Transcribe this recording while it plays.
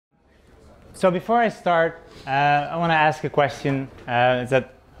So before I start, I want to ask a question. Is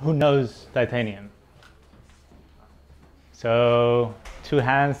that who knows titanium? So 2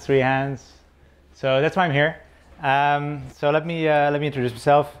 hands, 3 hands. So that's why I'm here. So let me introduce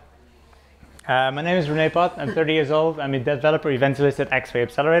myself. My name is Rene Pot. I'm 30 years old. I'm a developer evangelist at Axway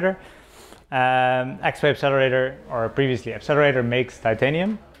Appcelerator. Axway Appcelerator, or previously Appcelerator, makes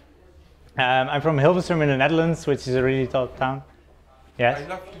titanium. I'm from Hilversum in the Netherlands, which is a really top town. Yes? I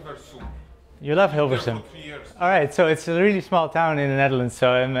love Hilversum. You love Hilversum? All right, so it's a really small town in the Netherlands,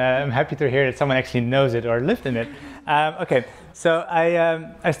 so I'm happy to hear that someone actually knows it or lived in it. Okay, so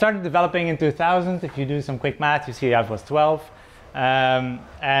I started developing in 2000. If you do some quick math, you see I was 12.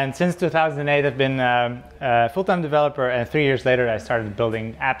 And since 2008, I've been a full-time developer, and 3 years later, I started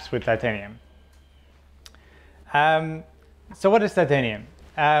building apps with titanium. So what is titanium?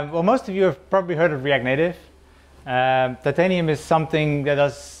 Well, most of you have probably heard of React Native. Titanium is something that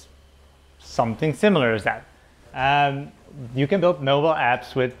does something similar as that. You can build mobile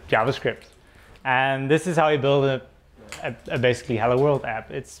apps with JavaScript. And this is how you build a basically Hello World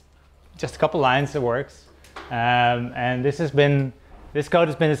app. It's just a couple lines that works. And this code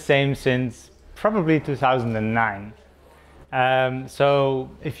has been the same since probably 2009. So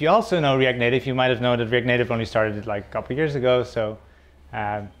if you also know React Native, you might have known that React Native only started like a couple years ago. So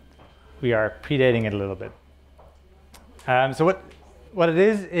we are predating it a little bit. So what it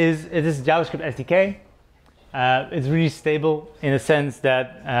is a JavaScript SDK. It's really stable in the sense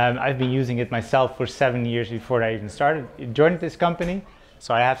that I've been using it myself for 7 years before I even joined this company.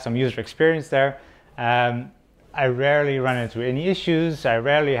 So I have some user experience there. I rarely run into any issues. I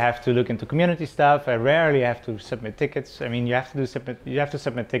rarely have to look into community stuff. I rarely have to submit tickets. I mean, you have to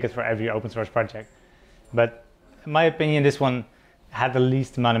submit tickets for every open source project. But in my opinion, this one had the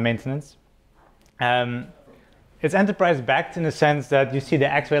least amount of maintenance. It's enterprise backed in the sense that you see the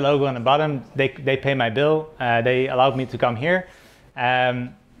Axway logo on the bottom. They pay my bill. They allowed me to come here.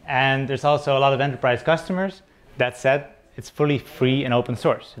 And there's also a lot of enterprise customers. That said, it's fully free and open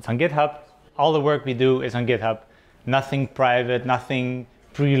source. It's on GitHub. All the work we do is on GitHub. Nothing private, nothing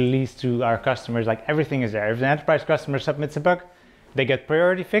pre-released to our customers. Like, everything is there. If an enterprise customer submits a bug, they get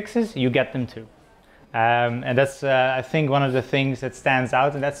priority fixes, you get them too. And that's, I think, one of the things that stands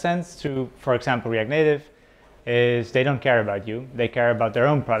out in that sense to, for example, React Native, is they don't care about you. They care about their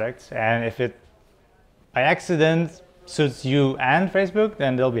own products. And if it, by accident, suits you and Facebook,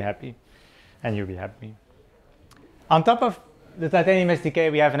 then they'll be happy. And you'll be happy. On top of the Titanium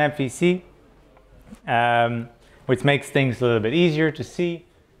SDK, we have an MVC, which makes things a little bit easier to see.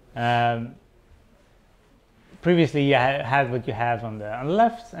 Previously, you had what you have on the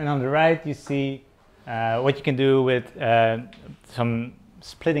left, and on the right, you see what you can do with some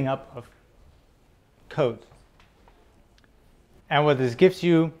splitting up of code. And what this gives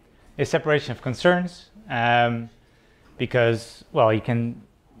you is separation of concerns, because, well, you can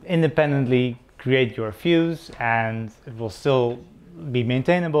independently create your views, and it will still be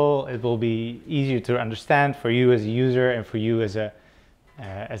maintainable. It will be easier to understand for you as a user and for you as a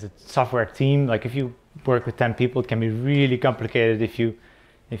software team. Like, if you work with 10 people, it can be really complicated if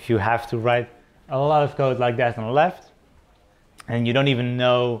you have to write a lot of code like that on the left, and you don't even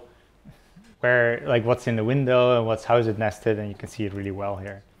know where, like, what's in the window and how is it nested, and you can see it really well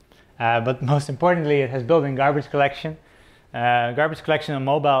here. But most importantly, it has built-in garbage collection. Garbage collection on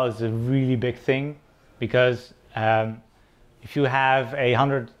mobile is a really big thing, because if you have a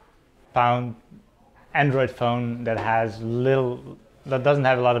 100-pound Android phone that doesn't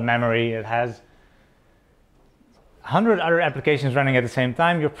have a lot of memory, it has 100 other applications running at the same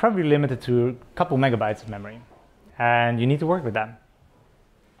time, you're probably limited to a couple megabytes of memory, and you need to work with that.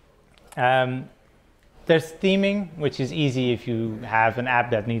 There's theming, which is easy if you have an app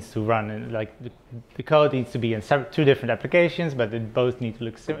that needs to run, and like the code needs to be in 2 different applications, but they both need to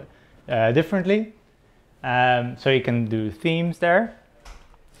look differently. So you can do themes there,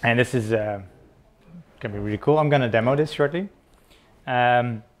 and this is can be really cool. I'm going to demo this shortly.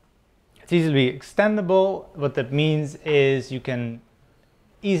 It's easily extendable. What that means is you can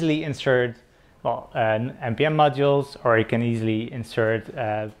easily insert, well, npm modules, or you can easily insert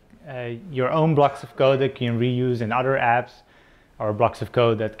your own blocks of code that you can reuse in other apps, or blocks of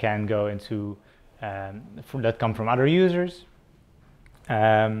code that can go into that come from other users.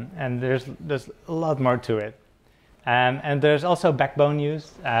 And there's a lot more to it. And there's also Backbone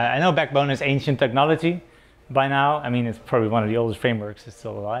used. I know Backbone is ancient technology by now. I mean, it's probably one of the oldest frameworks that's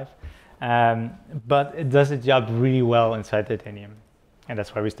still alive. But it does the job really well inside Titanium, and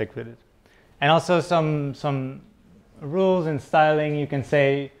that's why we stick with it. And also some rules and styling. You can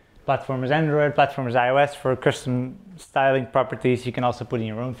say platform is Android, platform is iOS for custom styling properties. You can also put in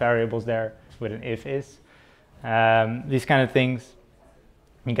your own variables there. with an if is. These kind of things.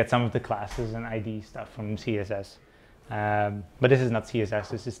 You get some of the classes and ID stuff from CSS. But this is not CSS,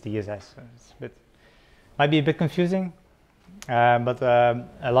 this is TSS. So it's might be a bit confusing, but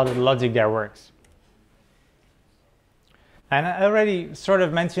a lot of the logic there works. And I already sort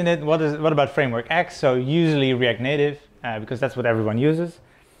of mentioned it. What about Framework X? So usually React Native, because that's what everyone uses.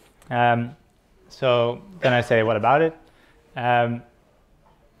 So then I say, what about it?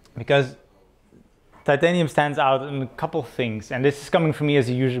 Because Titanium stands out in a couple things, and this is coming from me as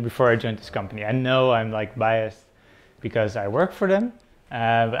a user before I joined this company. I know I'm like biased because I work for them,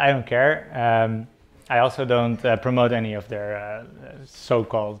 but I don't care. I also don't promote any of their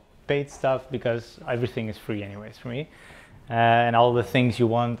so-called paid stuff because everything is free anyways for me. And all the things you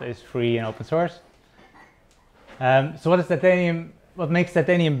want is free and open source. So what is Titanium? What makes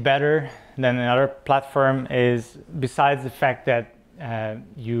Titanium better than another platform is, besides the fact that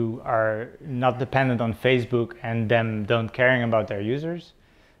you are not dependent on Facebook and them don't caring about their users.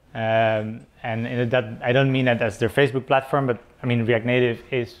 And that I don't mean that as their Facebook platform, but I mean React Native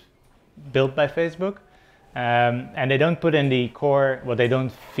is built by Facebook, and they don't put in the core what they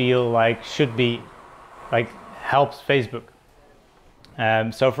don't feel like should be like helps Facebook.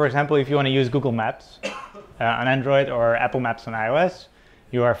 So for example, if you want to use Google Maps on Android or Apple Maps on iOS,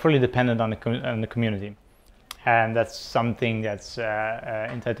 you are fully dependent on the community. And that's something that's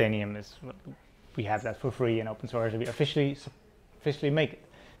in Titanium. We have that for free and open source. We officially make it.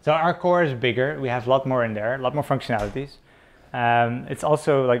 So our core is bigger. We have a lot more in there, a lot more functionalities. It's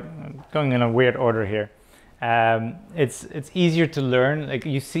also like going in a weird order here. It's easier to learn. Like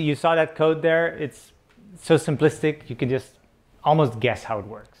you saw that code there. It's so simplistic. You can just almost guess how it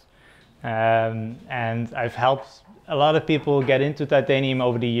works. And I've helped a lot of people get into Titanium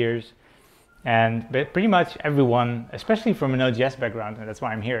over the years. And pretty much everyone, especially from a Node.js background, and that's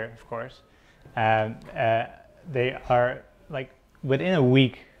why I'm here, of course, they are like within a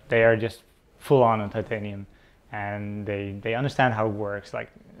week they are just full on Titanium, and they understand how it works. Like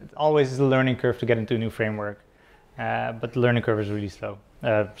it always is a learning curve to get into a new framework, but the learning curve is really slow.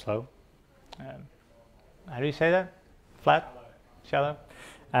 How do you say that? Flat, shallow.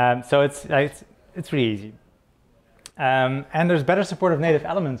 So it's really easy. And there's better support of native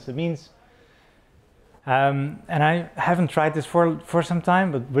elements. It means. And I haven't tried this for some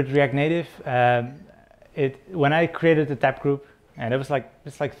time, but with React Native, when I created the tab group, and it's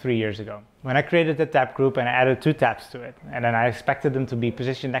like 3 years ago, when I created the tab group and I added 2 tabs to it, and then I expected them to be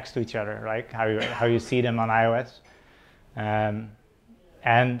positioned next to each other, right? How you see them on iOS.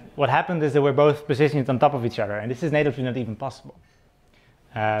 And what happened is they were both positioned on top of each other, and this is natively not even possible.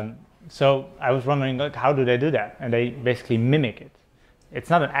 So I was wondering, like, how do they do that? And they basically mimic it. It's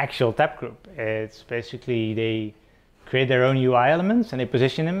not an actual tab group. It's basically they create their own UI elements and they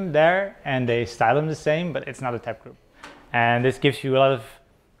position them there and they style them the same, but it's not a tab group. And this gives you a lot of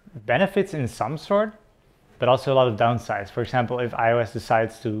benefits in some sort, but also a lot of downsides. For example, if iOS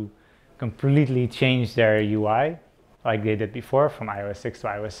decides to completely change their UI, like they did before from iOS 6 to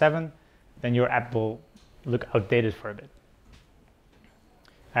iOS 7, then your app will look outdated for a bit.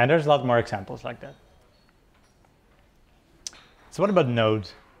 And there's a lot more examples like that. So what about Node?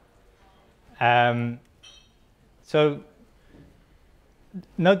 So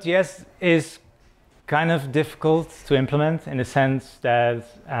Node.js is kind of difficult to implement in the sense that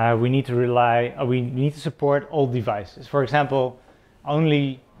we need to support all devices. For example,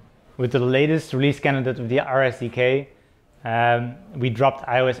 only with the latest release candidate of the RSDK, we dropped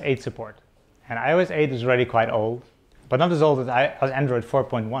iOS 8 support. And iOS 8 is already quite old, but not as old as Android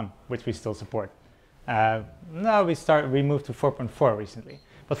 4.1, which we still support. No, we moved to 4.4 recently,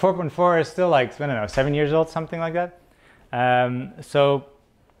 but 4.4 is still like, I don't know, 7 years old, something like that. So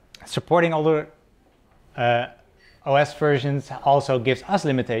supporting older OS versions also gives us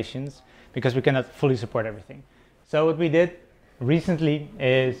limitations because we cannot fully support everything. So what we did recently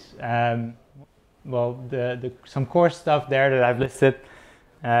is, some core stuff there that I've listed,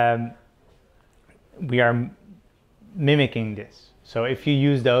 we are mimicking this. So if you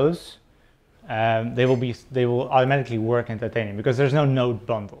use those, they will automatically work in Titanium because there's no node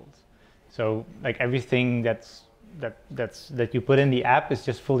bundled. So like everything that you put in the app is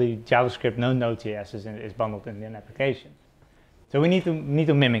just fully JavaScript. No Node.js is bundled in an application. So we need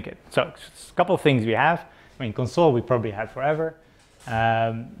to mimic it. So a couple of things we have. I mean, console we probably had forever,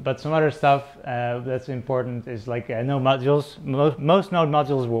 but some other stuff that's important is like node modules. Most node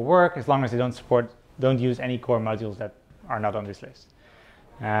modules will work as long as they don't use any core modules that are not on this list.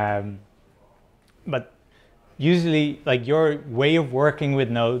 But usually, like your way of working with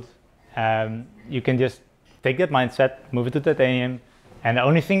Node, you can just take that mindset, move it to Titanium, And the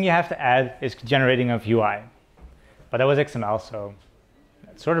only thing you have to add is generating of UI. But that was XML, so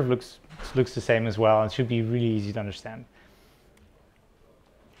it sort of looks the same as well, and should be really easy to understand.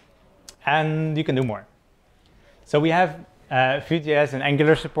 And you can do more. So we have Vue.js and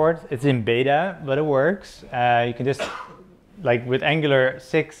Angular support. It's in beta, but it works. You can just, like with Angular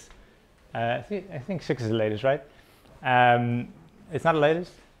 6, I think 6 is the latest, right? It's not the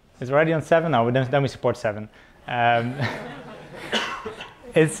latest? It's already on 7? No, then we support 7.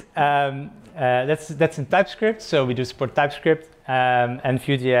 That's in TypeScript, so we do support TypeScript. And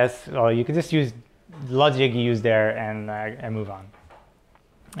Vue.js, well, you can just use the logic you use there and move on.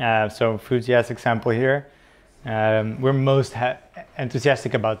 So Vue.js example here. We're most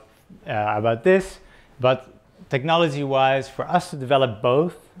enthusiastic about this, but technology-wise, for us to develop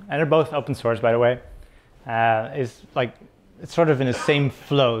both, and they're both open source, by the way, is like it's sort of in the same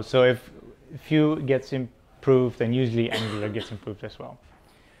flow. So if Vue gets improved, then usually Angular gets improved as well.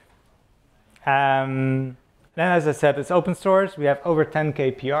 Then, as I said, it's open source. We have over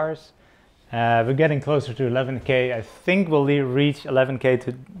 10K PRs. We're getting closer to 11K. I think we'll reach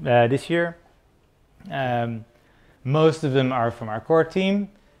 11K this year. Most of them are from our core team.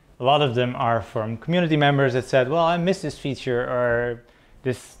 A lot of them are from community members that said, well, I missed this feature, or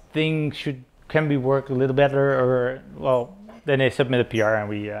this thing can be worked a little better, or, well, then they submit a PR and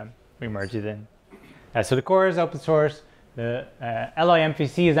we merge it in. So the core is open source. The Alloy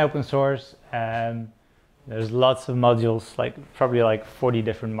MVC is open source. There's lots of modules, probably like 40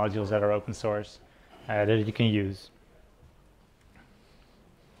 different modules that are open source that you can use.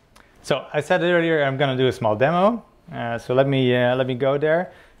 So I said earlier I'm going to do a small demo. So let me go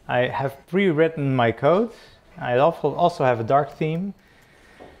there. I have pre-written my code. I also have a dark theme.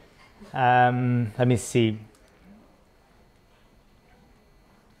 Let me see.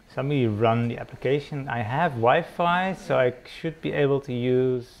 So let me run the application. I have Wi-Fi, so I should be able to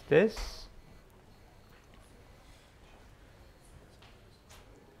use this.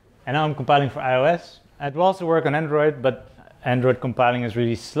 And now I'm compiling for iOS. It will also work on Android, but Android compiling is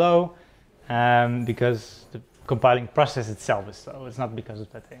really slow because the compiling process itself is slow. It's not because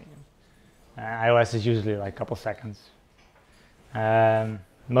of Titanium. iOS is usually like a couple seconds.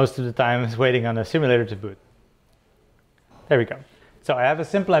 Most of the time it's waiting on a simulator to boot. There we go. So I have a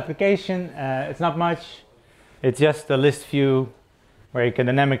simple application. It's not much. It's just a list view where you can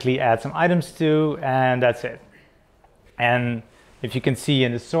dynamically add some items to, and that's it. And if you can see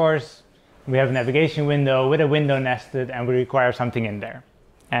in the source, we have a navigation window with a window nested, and we require something in there.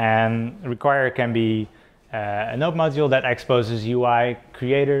 And require can be a node module that exposes UI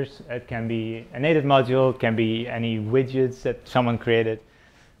creators. It can be a native module. It can be any widgets that someone created.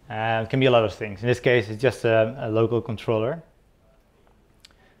 It can be a lot of things. In this case, it's just a local controller,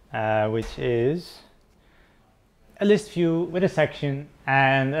 which is a list view with a section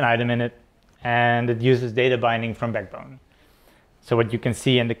and an item in it. And it uses data binding from Backbone. So what you can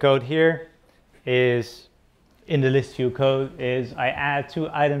see in the code here is, in the list view code, is I add 2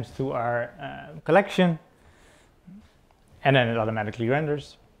 items to our collection, and then it automatically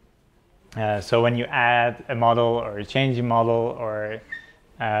renders. So when you add a model or you change a model, or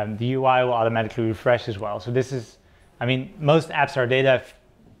the UI will automatically refresh as well. So this is, I mean, most apps are data,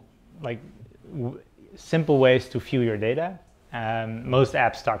 simple ways to view your data. Most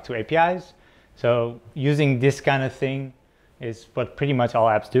apps talk to APIs. So using this kind of thing is what pretty much all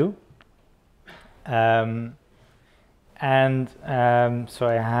apps do. So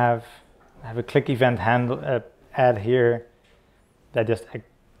I have a click event add here that just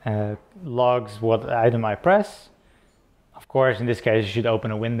logs what item I press. Of course, in this case, you should open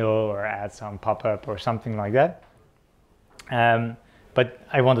a window or add some pop-up or something like that. But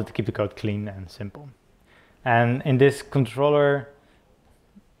I wanted to keep the code clean and simple. And in this controller,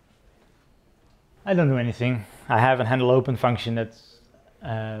 I don't do anything. I have a handle open function that's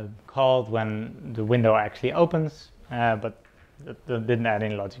called when the window actually opens, but that didn't add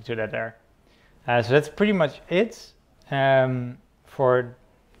any logic to that there. So that's pretty much it for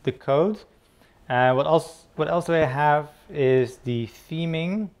the code. What else do I have is the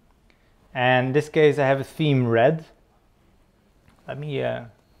theming. And in this case, I have a theme red. Let me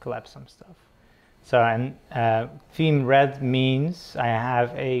collapse some stuff. So theme red means I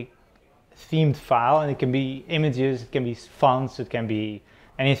have a themed file, and it can be images, it can be fonts, it can be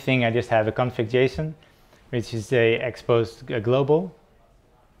anything. I just have a config.json, which is a exposed global,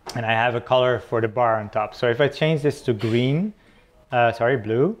 and I have a color for the bar on top. So if I change this to blue,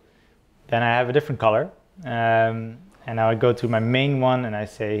 then I have a different color. And now I go to my main one and I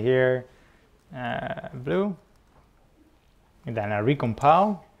say here blue, and then I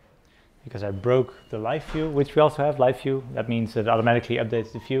recompile, because I broke the live view, which we also have live view. That means it automatically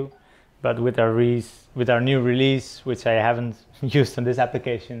updates the view. But with our new release, which I haven't used on this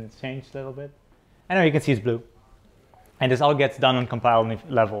application, it's changed a little bit. And now you can see it's blue. And this all gets done on compile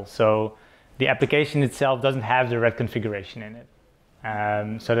level. So the application itself doesn't have the red configuration in it.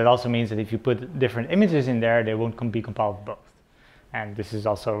 So that also means that if you put different images in there, they won't be compiled with both. And this is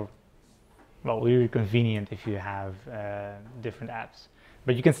also, well, really convenient if you have different apps.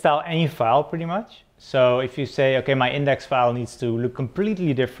 But you can style any file pretty much. So if you say, okay, my index file needs to look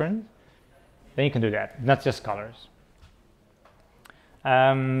completely different, then you can do that, not just colors.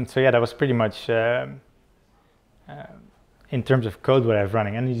 So yeah, that was pretty much in terms of code what I was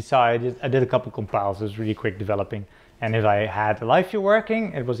running. And you saw I did a couple compiles. It was really quick developing. And if I had the live view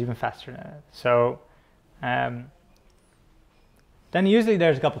working, it was even faster than that. So then usually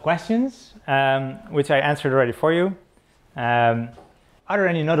there's a couple questions, which I answered already for you. Are there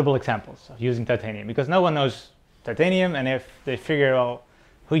any notable examples of using Titanium? Because no one knows Titanium, and if they figure, well,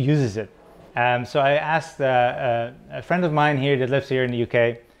 who uses it? So I asked a friend of mine here that lives here in the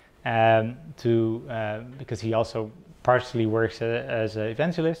UK because he also partially works as an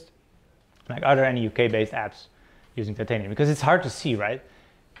evangelist. Like, are there any UK-based apps using Titanium? Because it's hard to see, right?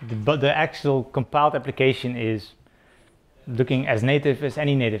 But the actual compiled application is looking as native as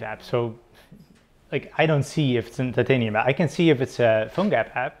any native app. So, like, I don't see if it's in Titanium. I can see if it's a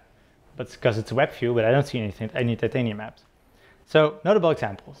PhoneGap app, but because it's a web view, but I don't see any Titanium apps. So, notable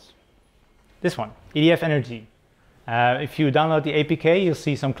examples. This one, EDF Energy. If you download the APK, you'll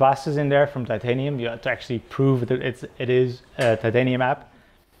see some classes in there from Titanium. You have to actually prove that it is a Titanium app.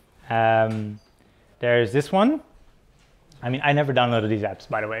 There's this one. I mean, I never downloaded these apps,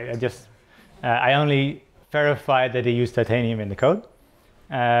 by the way. I only verified that they use Titanium in the code.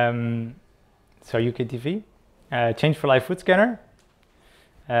 So UKTV, Change for Life Food Scanner,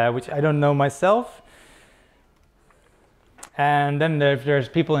 which I don't know myself. And then if there's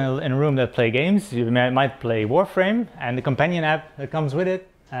people in a room that play games, you might play Warframe, and the companion app that comes with it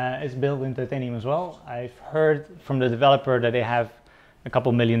is built in Titanium as well. I've heard from the developer that they have a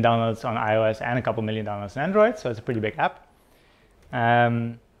couple million downloads on iOS and a couple million downloads on Android, so it's a pretty big app.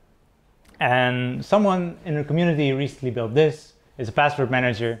 And someone in the community recently built this. It's a password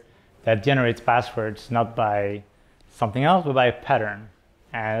manager that generates passwords not by something else, but by a pattern.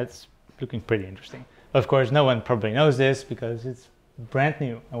 And it's looking pretty interesting. Of course, no one probably knows this because it's brand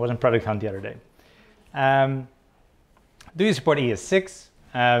new. I was on Product Hunt the other day. Do you support ES6?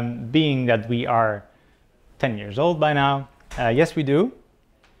 Being that we are 10 years old by now, yes, we do.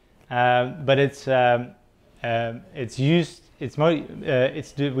 But we're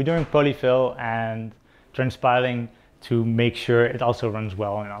doing polyfill and transpiling to make sure it also runs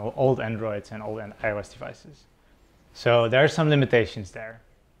well on old Androids and old iOS devices. So there are some limitations there.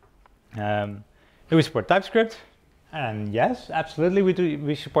 Do we support TypeScript? And yes, absolutely we do.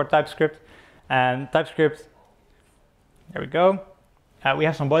 We support TypeScript. And TypeScript, there we go. We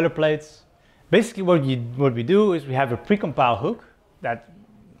have some boilerplates. Basically what we do is we have a precompile hook that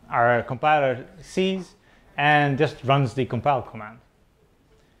our compiler sees and just runs the compile command.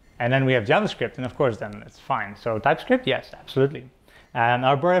 And then we have JavaScript, and of course then it's fine. So TypeScript, yes, absolutely. And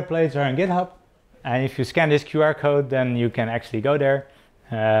our boilerplates are on GitHub. And if you scan this QR code, then you can actually go there.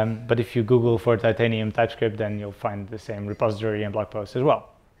 But if you Google for Titanium TypeScript, then you'll find the same repository and blog post as well.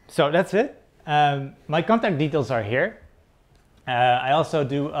 So that's it. My contact details are here. I also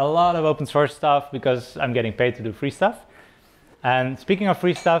do a lot of open source stuff because I'm getting paid to do free stuff. And speaking of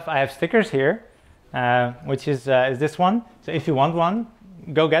free stuff, I have stickers here, which is this one. So if you want one,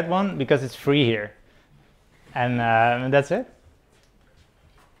 go get one because it's free here. And that's it.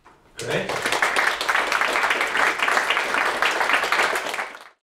 Great.